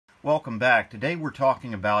Welcome back. Today we're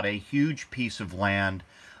talking about a huge piece of land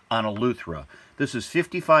on Eleuthera. This is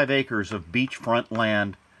 55 acres of beachfront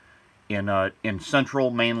land in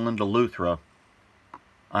central mainland Eleuthera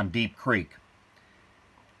on Deep Creek.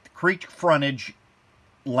 The creek frontage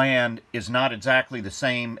land is not exactly the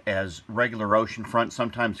same as regular ocean front.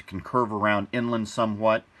 Sometimes it can curve around inland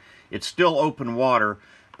somewhat. It's still open water,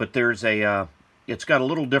 but there's it's got a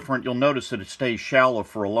little different. You'll notice that it stays shallow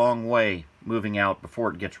for a long way moving out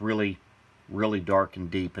before it gets really dark and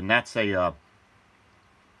deep. And that's it's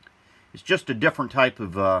just a different type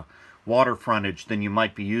of water frontage than you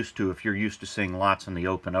might be used to if you're used to seeing lots in the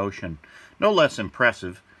open ocean. No less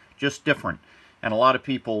impressive, just different. And a lot of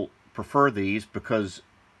people prefer these because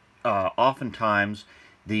oftentimes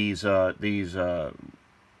the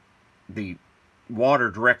water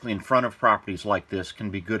directly in front of properties like this can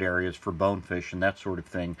be good areas for bonefish and that sort of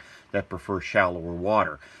thing that prefer shallower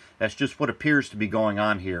water. That's just what appears to be going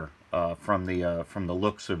on here from the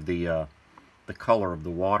looks of the color of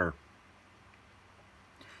the water.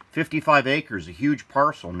 55 acres, a huge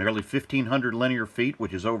parcel, nearly 1,500 linear feet,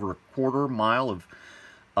 which is over a quarter mile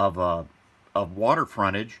of water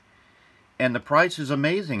frontage, and the price is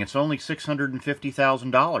amazing. It's only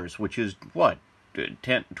 $650,000, which is what,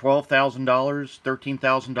 $12,000,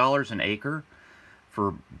 $13,000 an acre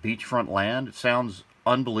for beachfront land. It sounds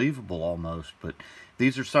unbelievable almost, but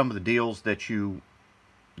these are some of the deals that you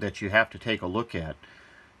have to take a look at.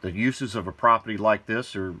 The uses of a property like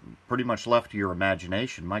this are pretty much left to your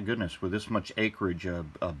imagination. My goodness, with this much acreage, a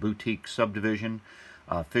boutique subdivision,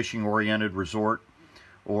 a fishing-oriented resort,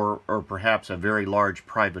 or perhaps a very large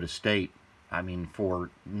private estate. I mean, for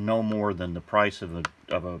no more than the price of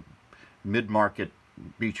a mid-market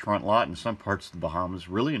beachfront lot in some parts of the Bahamas.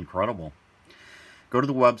 Really incredible. Go to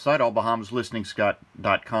the website,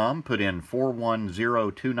 allbahamaslistingscott.com, put in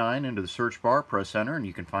 41029 into the search bar, press enter, and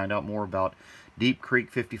you can find out more about Deep Creek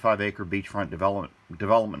 55-acre beachfront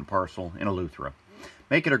development parcel in Eleuthera.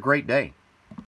 Make it a great day.